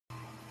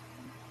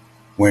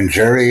When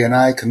Jerry and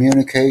I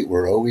communicate,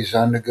 we're always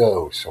on the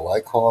go, so I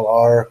call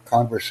our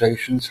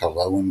conversations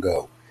hello and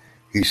go.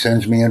 He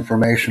sends me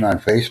information on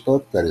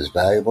Facebook that is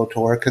valuable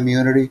to our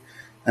community,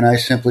 and I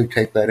simply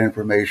take that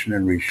information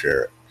and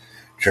reshare it.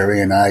 Jerry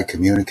and I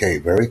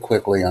communicate very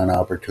quickly on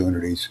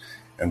opportunities,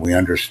 and we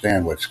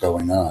understand what's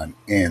going on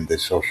in the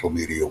social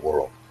media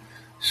world.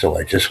 So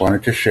I just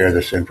wanted to share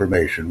this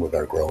information with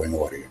our growing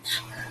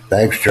audience.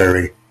 Thanks,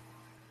 Jerry.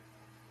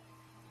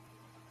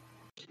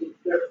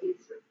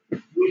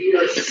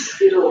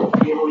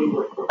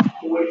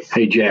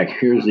 Hey Jack,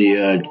 here's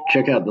the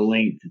check out the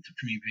link. It's a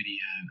free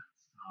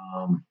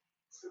video.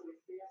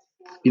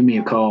 Give me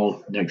a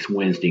call next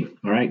Wednesday.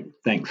 All right,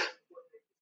 thanks.